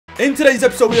In today's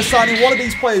episode, we are signing one of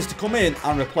these players to come in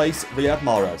and replace Riyad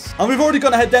Mahrez. And we've already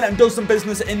gone ahead then and done some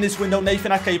business in this window.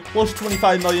 Nathan Ake plus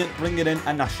 25 million, bringing in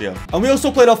Anasio. And we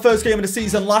also played our first game of the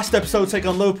season last episode, taking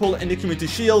on Liverpool in the Community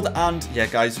Shield. And yeah,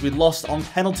 guys, we lost on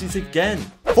penalties again.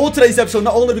 For today's episode,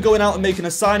 not only are we going out and making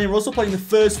a signing, we're also playing the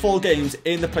first 4 games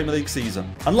in the Premier League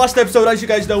season. And last episode, as you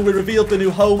guys know, we revealed the new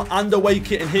home and away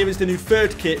kit, and here is the new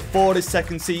third kit for his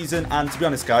second season. And to be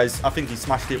honest, guys, I think he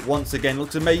smashed it once again.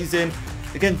 Looks amazing.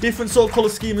 Again, different sort of colour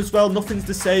scheme as well. Nothing's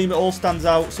the same. It all stands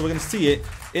out. So we're going to see it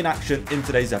in action in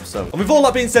today's episode. And with all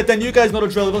that being said, then you guys know the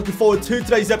drill. We're looking forward to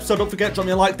today's episode. Don't forget, drop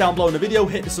me a like down below in the video,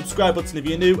 hit the subscribe button if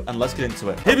you're new, and let's get into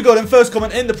it. Here we go then. First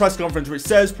comment in the press conference, which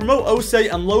says, promote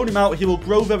Osei and loan him out. He will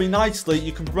grow very nicely.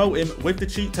 You can promote him with the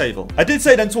cheat table. I did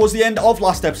say then towards the end of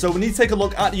last episode, we need to take a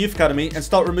look at the youth academy and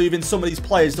start removing some of these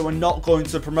players that we're not going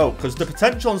to promote, because the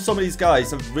potential on some of these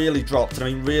guys have really dropped. And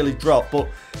I mean really dropped. But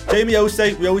Jamie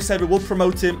Osei, we always said we would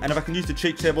promote him, and if I can use the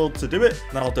cheat table to do it,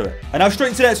 then I'll do it. And now straight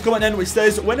into the next comment then, which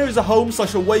says, when there is a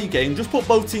home/away game, just put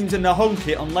both teams in their home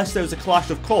kit unless there's a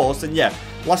clash, of course. And yeah,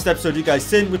 last episode you guys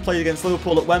seen, we played against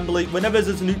Liverpool at Wembley. Whenever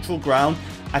there's a neutral ground,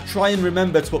 I try and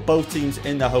remember to put both teams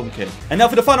in their home kit. And now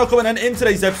for the final comment in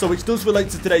today's episode, which does relate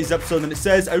to today's episode, and it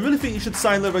says, I really think you should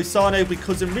sign Leroy Sané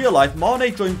because in real life,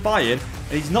 Mane joined Bayern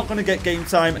and he's not going to get game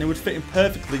time and it would fit in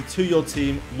perfectly to your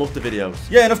team. Love the videos.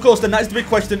 Yeah, and of course, then that is the big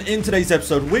question in today's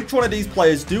episode. Which one of these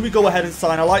players do we go ahead and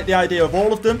sign? I like the idea of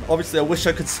all of them. Obviously, I wish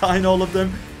I could sign all of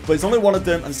them, but it's only one of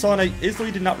them, and Sané is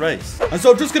leading that race. And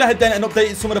so I'm just going to head then and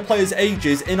update some of the players'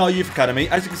 ages in our youth academy.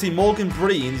 As you can see, Morgan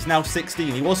Breen is now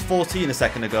 16. He was 14 a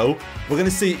second ago. We're going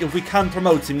to see if we can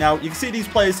promote him. Now, you can see these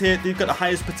players here, they've got the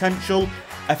highest potential.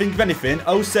 I think, if anything,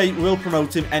 Osei will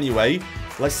promote him anyway.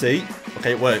 Let's see.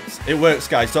 Okay, it works. It works,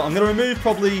 guys. So I'm going to remove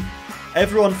probably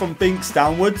everyone from Binks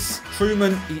downwards.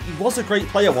 Truman, he was a great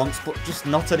player once, but just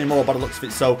not anymore by the looks of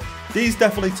it. So these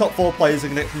definitely top 4 players are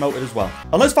going to get promoted as well.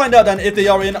 And let's find out then if they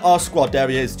are in our squad. There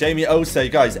he is, Jamie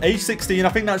Osei. Guys, age 16. I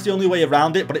think that's the only way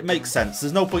around it, but it makes sense.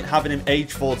 There's no point having him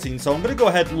age 14. So I'm going to go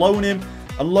ahead, loan him,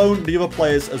 and loan the other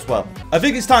players as well. I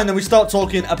think it's time that we start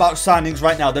talking about signings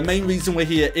right now. The main reason we're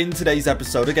here in today's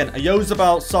episode. Again,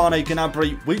 Ayozabal, Sané,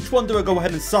 Gnabry. Which one do I go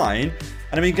ahead and sign?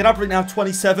 And I mean, Gnabry now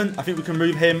 27. I think we can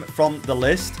remove him from the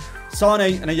list.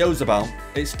 Sané and Ayozabal.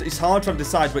 It's hard to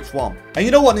decide which one. And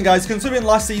you know what, guys? Considering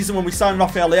last season when we signed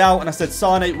Rafael Leao and I said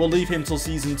Sané will leave him till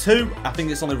season 2, I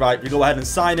think it's only right we go ahead and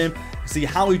sign him, see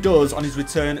how he does on his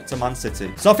return to Man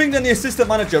City. So I think then the assistant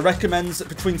manager recommends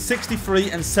between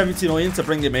 63 and 70 million to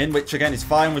bring him in, which again is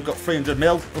fine. We've got 300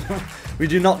 mil. We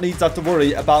do not need to have to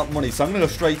worry about money. So I'm going to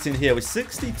go straight in here with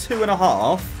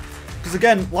 62.5. Because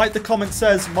again, like the comment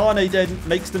says, Mane then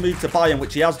makes the move to Bayern,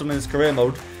 which he has done in his career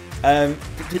mode.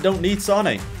 They don't need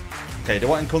Sané. Okay, they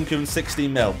want Nkunku and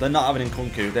 16 mil. They're not having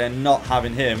Nkunku. They're not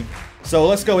having him. So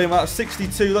let's go in at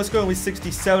 62. Let's go in with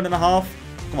 67.5.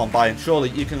 Come on, Bayern. Surely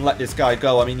you can let this guy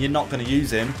go. I mean, you're not going to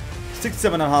use him.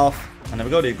 67.5. And there we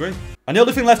go, they agree. And the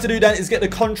only thing left to do then is get the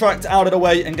contract out of the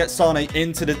way and get Sané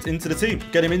into the team.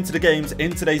 Get him into the games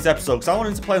in today's episode. Because I want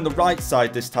him to play on the right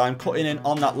side this time, cutting in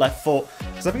on that left foot.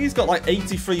 Because I think he's got like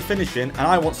 83 finishing, and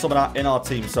I want some of that in our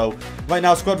team. So right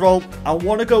now, squad roll, I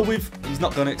want to go with, he's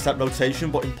not going to accept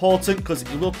rotation, but important because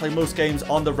he will play most games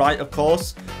on the right, of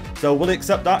course. So will he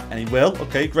accept that? And he will.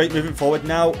 Okay, great. Moving forward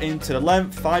now into the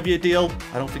length. 5-year deal.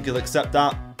 I don't think he'll accept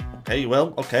that. Okay, he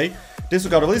will. Okay.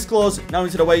 Disregard release clause. Now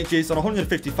into the wages on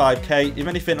 155k. If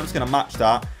anything, I'm just going to match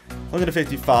that.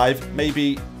 155.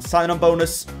 Maybe sign-on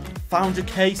bonus.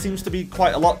 500k seems to be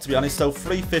quite a lot, to be honest. So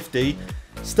 350.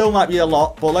 Still might be a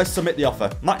lot, but let's submit the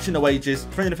offer. Matching the wages.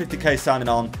 350k signing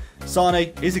on.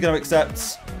 Sané, is he going to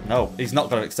accept? No, he's not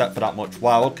going to accept for that much.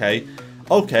 Wow, okay.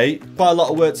 Okay, quite a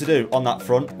lot of work to do on that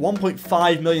front.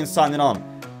 1.5 million signing on.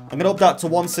 I'm going to up that to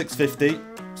 1,650.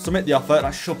 Submit the offer.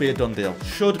 That should be a done deal.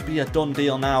 Should be a done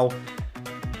deal now.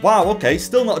 Wow, okay,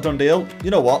 still not a done deal. You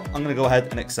know what? I'm going to go ahead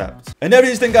and accept. And there it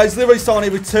is then, guys. Leroy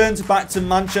Sané returns back to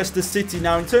Manchester City.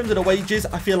 Now, in terms of the wages,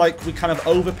 I feel like we kind of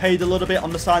overpaid a little bit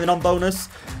on the signing-on bonus.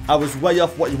 I was way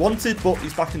off what he wanted, but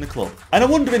he's back in the club. And I'm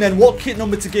wondering then what kit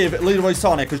number to give Leroy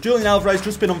Sané, because Julian Alvarez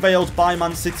just been unveiled by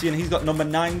Man City, and he's got number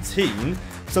 19.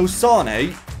 So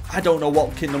Sané, I don't know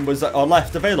what kit numbers are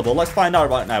left available. Let's find out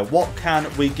right now. What can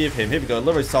we give him? Here we go.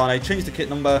 Leroy Sané, change the kit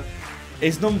number.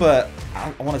 His number,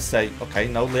 I want to say, okay,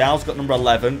 no, Leao's got number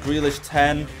 11, Grealish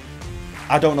 10.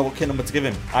 I don't know what kit number to give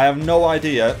him. I have no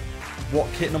idea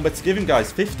what kit number to give him,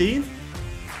 guys. 15?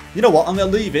 you know what? I'm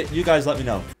going to leave it. You guys let me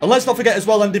know. And let's not forget as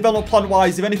well, and development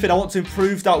plan-wise, if anything, I want to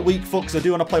improve that weak foot because I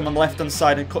do want to play him on the left-hand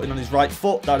side and cutting on his right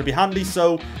foot. That would be handy.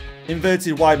 So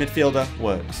inverted wide midfielder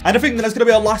works. And I think that that's going to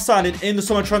be our last signing in the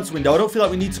summer transfer window. I don't feel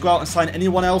like we need to go out and sign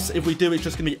anyone else. If we do, it's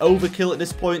just going to be overkill at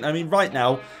this point. I mean, right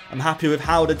now, I'm happy with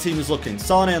how the team is looking.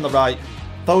 Sane on the right,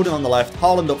 Foden on the left,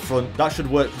 Haaland up front. That should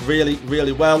work really,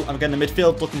 really well. And again, the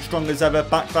midfield looking strong as ever.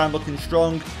 Back line looking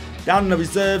strong. Down in the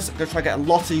reserves, I'm going to try to get a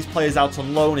lot of these players out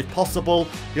on loan if possible.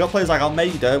 You got players like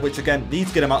Almeida, which again, needs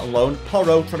to get him out on loan.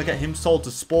 Porro, trying to get him sold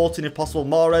to Sporting if possible.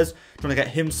 Mahrez, trying to get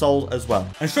him sold as well.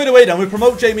 And straight away then, we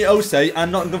promote Jamie Osei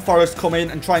and Nottingham Forest come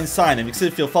in and try and sign him. You can see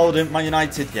if you'll follow him. Man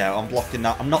United, yeah, I'm blocking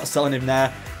that. I'm not selling him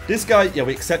there. This guy, yeah,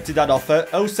 we accepted that offer.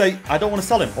 Osei, I don't want to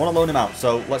sell him. I want to loan him out,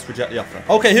 so let's reject the offer.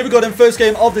 Okay, here we go then. First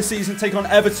game of the season, taking on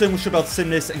Everton. We should be able to sin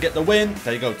this and get the win.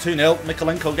 There you go, 2-0.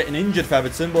 Mikalenko getting injured for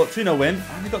Everton, but 2-0 win.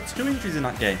 And he got 2 injuries in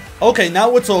that game. Okay,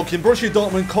 now we're talking. Borussia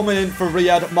Dortmund coming in for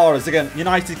Riyad Mahrez. Again,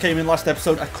 United came in last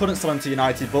episode. I couldn't sell him to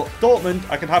United, but Dortmund,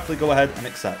 I can happily go ahead and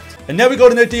accept. And there we go,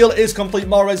 the deal is complete.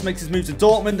 Mahrez makes his move to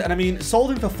Dortmund, and I mean,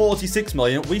 sold him for 46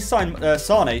 million. We signed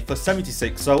Sane for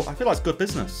 76, so I feel that's good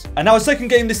business. And now, our second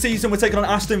game this season, we're taking on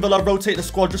Aston Villa. Rotate the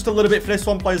squad just a little bit for this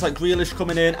one. Players like Grealish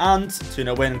coming in, and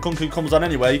 2-0 win. And Kunku comes on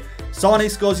anyway. Sane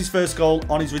scores his first goal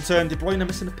on his return. De Bruyne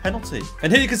missing a penalty.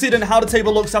 And here you can see then how the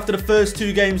table looks after the first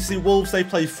 2 games. See, Wolves, they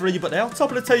play 3, but they're on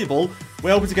top of the table.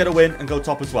 We're hoping to get a win and go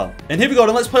top as well. And here we go,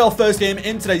 then let's play our first game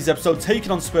in today's episode,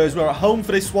 taking on Spurs. We're at home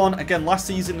for this one. Again, last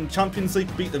season in the Champions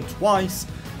League, beat them twice.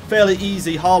 Fairly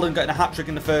easy. Haaland getting a hat-trick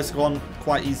in the first one.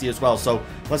 Quite easy as well. So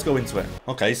let's go into it.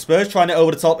 Okay, Spurs trying it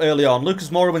over the top early on. Lucas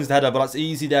Moura wins the header, but that's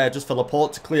easy there just for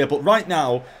Laporte to clear. But right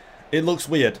now, it looks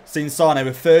weird seeing Sane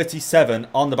with 37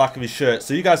 on the back of his shirt.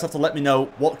 So you guys have to let me know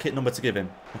what kit number to give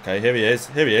him. Okay, here he is.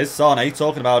 Here he is. Sane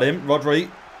talking about him. Rodri.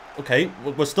 Okay,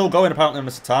 we're still going apparently on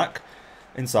this attack.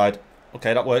 Inside.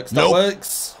 Okay, that works. That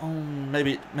works. Oh,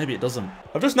 maybe it doesn't.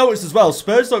 I've just noticed as well,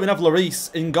 Spurs don't even have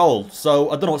Lloris in goal. So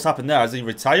I don't know what's happened there. Has he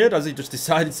retired? Has he just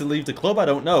decided to leave the club? I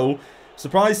don't know.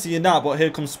 Surprised seeing that, but here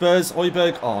comes Spurs.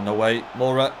 Højbjerg. Oh, no way.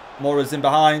 Moura's in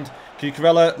behind.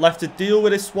 Cucurella left to deal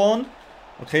with this one.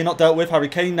 Okay, not dealt with. Harry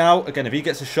Kane now. Again, if he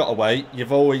gets a shot away,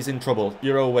 you're always in trouble.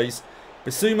 You're always.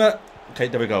 Bissouma. Okay,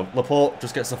 there we go. Laporte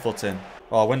just gets the foot in.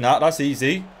 Oh, win that. That's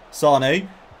easy. Sane.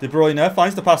 De Bruyne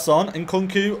finds the pass on. And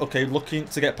Kunku, okay, looking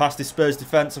to get past his Spurs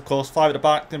defence, of course. 5 at the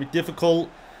back, going to be difficult.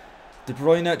 De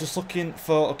Bruyne just looking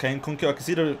for, okay, and Kunku, I can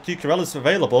see the Cucurella's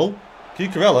available.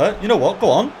 Cucurella, you know what, go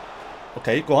on.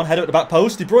 Okay, go on, head up the back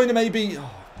post. De Bruyne maybe,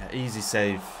 oh, yeah, easy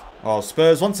save. Oh,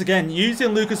 Spurs, once again, using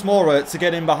Lucas Moura to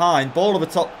get in behind. Ball over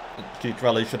top.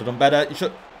 Cucurella, you should have done better. You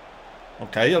should,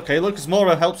 okay, Lucas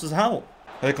Moura helps us out.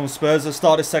 Here comes Spurs at the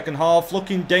start of the second half.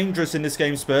 Looking dangerous in this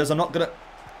game, Spurs. I'm not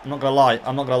gonna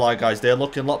lie, guys. They're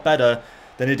looking a lot better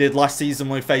than they did last season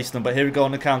when we faced them. But here we go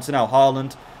on the counter now.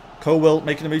 Haaland. Cowell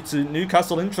making a move to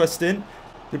Newcastle. Interesting.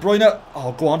 De Bruyne.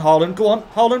 Oh, go on, Haaland. Go on.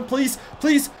 Haaland, please.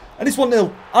 Please. And it's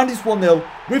 1-0. And it's 1-0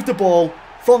 with the ball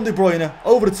from De Bruyne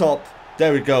over the top.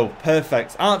 There we go.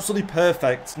 Perfect. Absolutely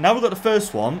perfect. Now we've got the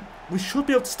first one. We should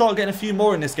be able to start getting a few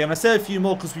more in this game. I say a few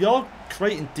more because we are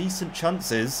creating decent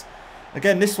chances.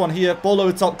 Again, this one here. Ball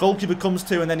over the top. Goalkeeper comes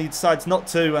to and then he decides not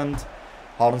to. And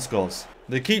Haaland scores.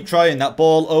 They keep trying that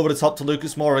ball over the top to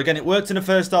Lucas Moura. Again, it worked in the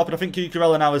first half, but I think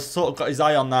Cucurella now has sort of got his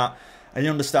eye on that. And he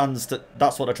understands that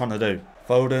that's what they're trying to do.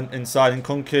 Foden inside and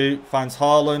Kunku finds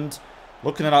Haaland.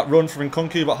 Looking at that run from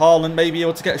Kunku, but Haaland may be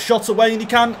able to get a shot away, and he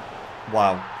can.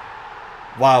 Wow.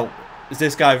 Wow. Is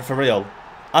this guy for real?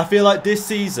 I feel like this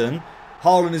season,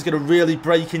 Haaland is going to really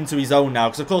break into his own now.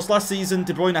 Because, of course, last season,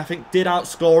 De Bruyne, I think, did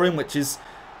outscore him, which is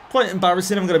quite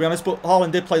embarrassing, I'm going to be honest. But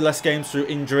Haaland did play less games through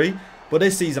injury. But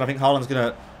this season, I think Haaland's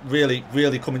going to really,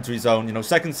 really come into his own. You know,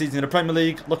 second season in the Premier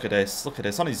League. Look at this. Look at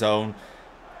this. On his own.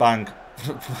 Bang.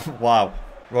 Wow.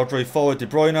 Rodri forward. De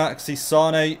Bruyne. I can see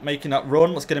Sane making that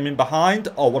run. Let's get him in behind.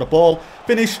 Oh, what a ball.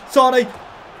 Finish. Sane.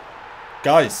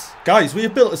 Guys, we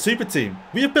have built a super team.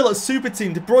 We have built a super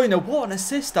team. De Bruyne, what an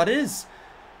assist that is.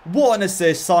 What an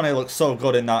assist. Sane looks so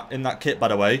good in that kit, by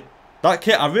the way. That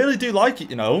kit, I really do like it,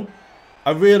 you know.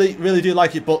 I really, really do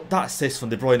like it. But that assist from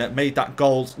De Bruyne made that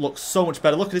goal look so much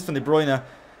better. Look at this from De Bruyne.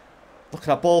 Look at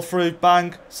that ball through.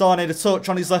 Bang. Sane, the touch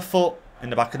on his left foot. In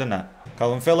the back of the net.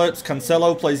 Calvin Phillips.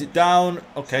 Cancelo plays it down.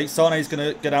 Okay, Sane's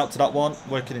going to get out to that one.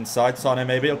 Working inside. Sane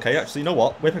maybe. Okay, actually, you know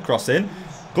what? Whip a cross in.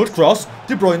 Good cross.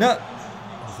 De Bruyne.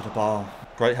 Over the bar.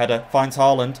 Great header. Finds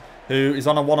Haaland, who is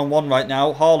on a one-on-one right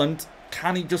now. Haaland,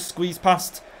 can he just squeeze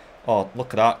past? Oh,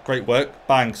 look at that. Great work.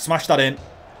 Bang. Smash that in.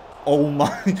 Oh,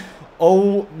 my.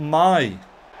 Oh, my.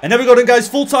 And there we go then, guys.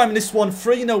 Full time in this one.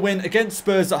 3-0 win against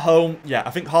Spurs at home. Yeah, I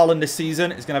think Haaland this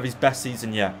season is going to have his best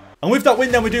season yet. And with that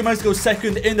win, then, we do manage to go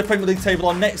second in the Premier League table.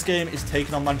 Our next game is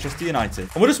taking on Manchester United.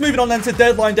 And we're just moving on then to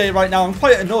deadline day right now. I'm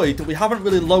quite annoyed that we haven't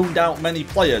really loaned out many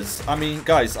players. I mean,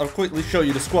 guys, I'll quickly show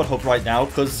you the squad hub right now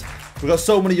because we've got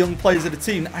so many young players in the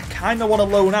team. I kind of want to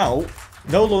loan out.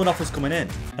 No loan offers coming in.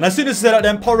 And as soon as I said that,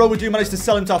 then Porro, we do manage to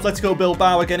sell him to Atletico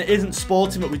Bilbao. Again, it isn't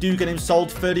sporting, but we do get him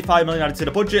sold. 35 million added to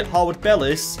the budget. Harwood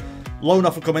Bellis, loan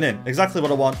offer coming in. Exactly what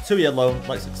I want. 2-year loan.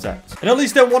 Let's accept. And at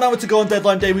least then 1 hour to go on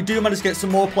deadline day. We do manage to get some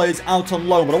more players out on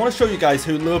loan. But I want to show you guys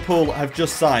who Liverpool have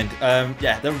just signed.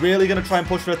 Yeah, they're really going to try and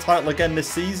push for a title again this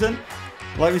season.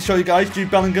 Let me show you guys, Jude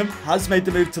Bellingham has made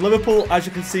the move to Liverpool, as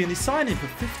you can see, and he's signing for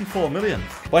 54 million.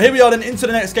 Well, here we are then into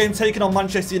the next game, taking on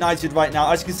Manchester United right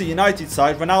now. As you can see, United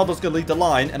side, Ronaldo's going to lead the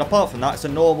line, and apart from that, it's a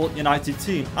normal United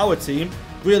team. Our team,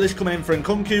 Grealish coming in for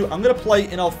Nkunku. I'm going to play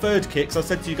in our third kick, so I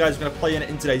said to you guys we're going to play in it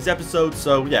in today's episode,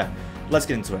 so yeah. Let's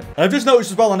get into it. And I've just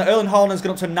noticed as well, and Erling Haaland's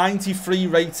gone up to 93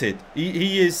 rated.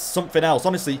 He is something else.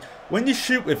 Honestly, when you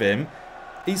shoot with him,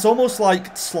 it's almost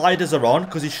like sliders are on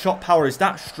because his shot power is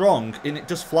that strong and it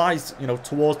just flies, you know,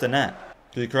 towards the net.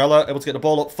 Cucurella able to get the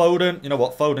ball up. Foden, you know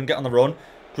what? Foden, get on the run.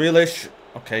 Grealish,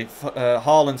 okay.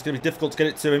 Haaland's going to be difficult to get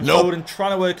it to him. Nope. Foden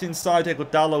trying to work inside.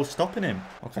 Iguodalo stopping him.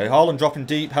 Okay, Haaland dropping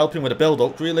deep, helping with the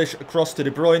build-up. Grealish across to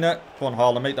De Bruyne. Come on,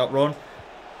 Haaland, make that run.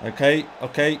 Okay,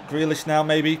 Grealish now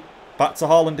maybe. Back to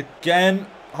Haaland again.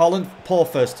 Haaland, poor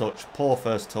first touch. Poor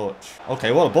first touch.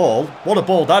 Okay, what a ball. What a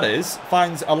ball that is.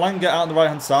 Finds Alanga out on the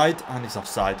right-hand side. And he's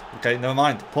offside. Okay, never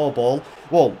mind. Poor ball.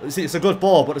 Well, see, it's a good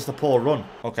ball, but it's the poor run.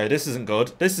 Okay, this isn't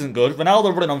good. This isn't good.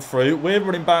 Ronaldo running on through. We're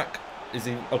running back. Is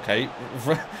he... Okay.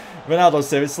 Ronaldo,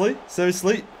 seriously?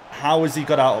 Seriously? How has he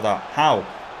got out of that? How?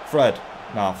 Fred.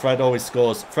 Nah, Fred always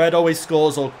scores. Fred always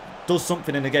scores or does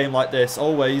something in a game like this.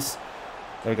 Always.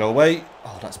 There we go. Wait.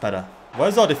 Oh, that's better.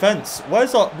 Where's our defense?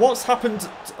 Where's our... What's happened?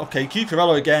 Okay,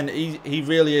 Cucurella again. He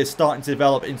really is starting to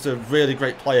develop into a really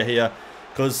great player here.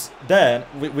 Because then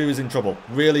we was in trouble.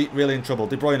 Really, really in trouble.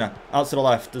 De Bruyne out to the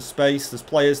left. There's space. There's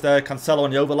players there. Cancelo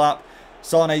on the overlap.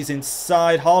 Sane's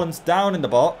inside. Haaland's down in the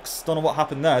box. Don't know what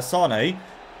happened there. Sane.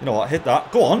 You know what? Hit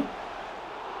that. Go on.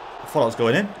 I thought I was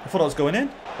going in. I thought I was going in.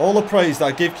 All the praise that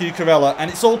I give Cucurella. And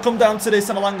it's all come down to this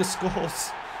and Alanga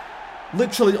scores.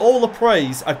 Literally all the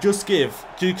praise I just give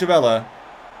Cucurella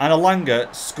and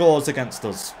Alanga scores against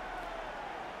us.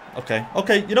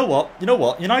 Okay, you know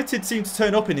what? United seem to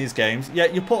turn up in these games,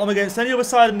 yet you put them against any other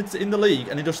side in the league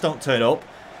and they just don't turn up.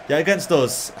 Yeah, against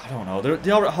us, I don't know.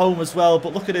 They are at home as well,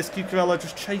 but look at this. Cucurella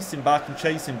just chasing back and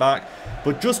chasing back.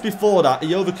 But just before that,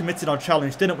 he overcommitted on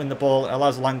challenge, didn't win the ball. It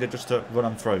allows Alanga just to run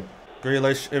on through.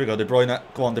 Grealish, here we go, De Bruyne.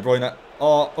 Go on, De Bruyne.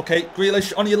 Oh, okay,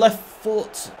 Grealish on your left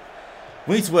foot.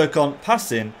 We need to work on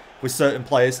passing with certain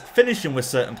players, finishing with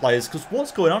certain players, because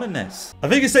what's going on in this? I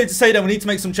think it's safe to say that we need to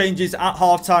make some changes at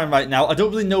half-time right now. I don't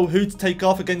really know who to take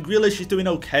off. Again, Grealish is doing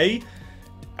okay.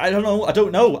 I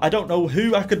don't know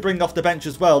who I could bring off the bench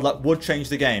as well that would change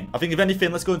the game. I think if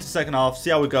anything, let's go into the second half,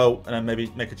 see how we go, and then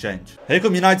maybe make a change. Here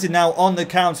come United now on the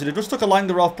counter. They just took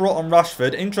Alanga off, brought on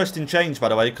Rashford. Interesting change, by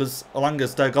the way, because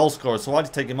Alanga's their goal scorer, so why did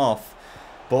you take him off?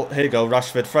 But here you go,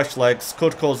 Rashford, fresh legs,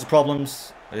 could cause the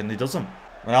problems. And he doesn't.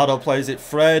 Ronaldo plays it.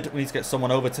 Fred. We need to get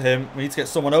someone over to him.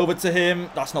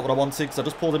 That's not what I wanted because I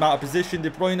just pulled him out of position. De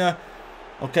Bruyne.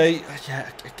 Okay. Yeah,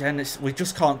 again, we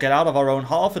just can't get out of our own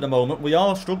half at the moment. We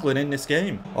are struggling in this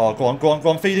game. Oh, go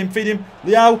on. Feed him.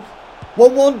 Leao.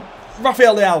 1-1.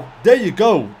 Rafael Leao. There you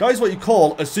go. That is what you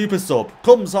call a super sub.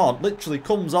 Comes on. Literally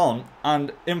comes on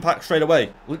and impacts straight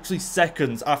away. Literally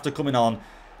seconds after coming on.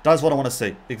 That's what I want to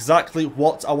see. Exactly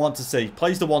what I want to see.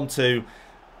 Plays the 1-2.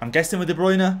 I'm guessing with De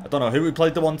Bruyne. I don't know who we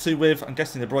played the 1-2 with. I'm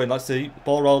guessing De Bruyne. Let's see.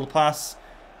 Ball roll, pass.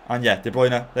 And yeah, De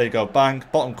Bruyne. There you go. Bang.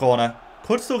 Bottom corner.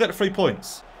 Could still get the 3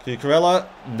 points. Cucurella.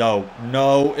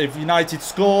 No. If United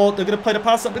score, they're going to play the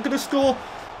pass up. They're going to score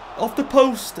off the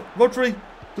post. Rodri.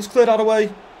 Just cleared out of the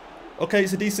way. Okay,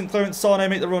 it's a decent clearance. Sane,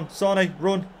 make the run. Sane,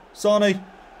 run. Sane.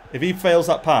 If he fails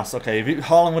that pass. Okay, if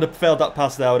Haaland would have failed that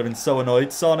pass there, I would have been so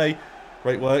annoyed. Sane.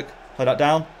 Great work. Play that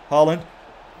down. Haaland.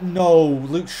 No,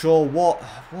 Luke Shaw, what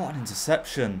an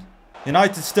interception.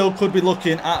 United still could be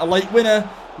looking at a late winner.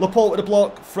 Laporte with a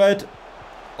block. Fred.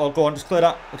 Oh, go on, just clear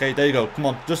that. Okay, there you go. Come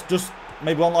on, just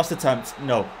maybe one last attempt.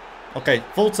 No. Okay,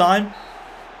 full time.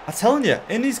 I'm telling you,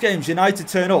 in these games, United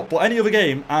turn up. But any other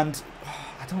game, and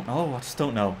I don't know. I just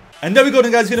don't know. And there we go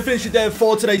then, guys. Going to finish it there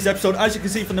for today's episode. As you can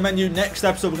see from the menu, next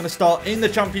episode we're going to start in the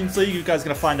Champions League. You guys are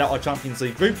going to find out our Champions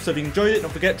League group. So if you enjoyed it,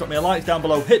 don't forget, drop me a like down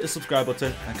below, hit the subscribe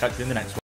button, and catch you in the next one.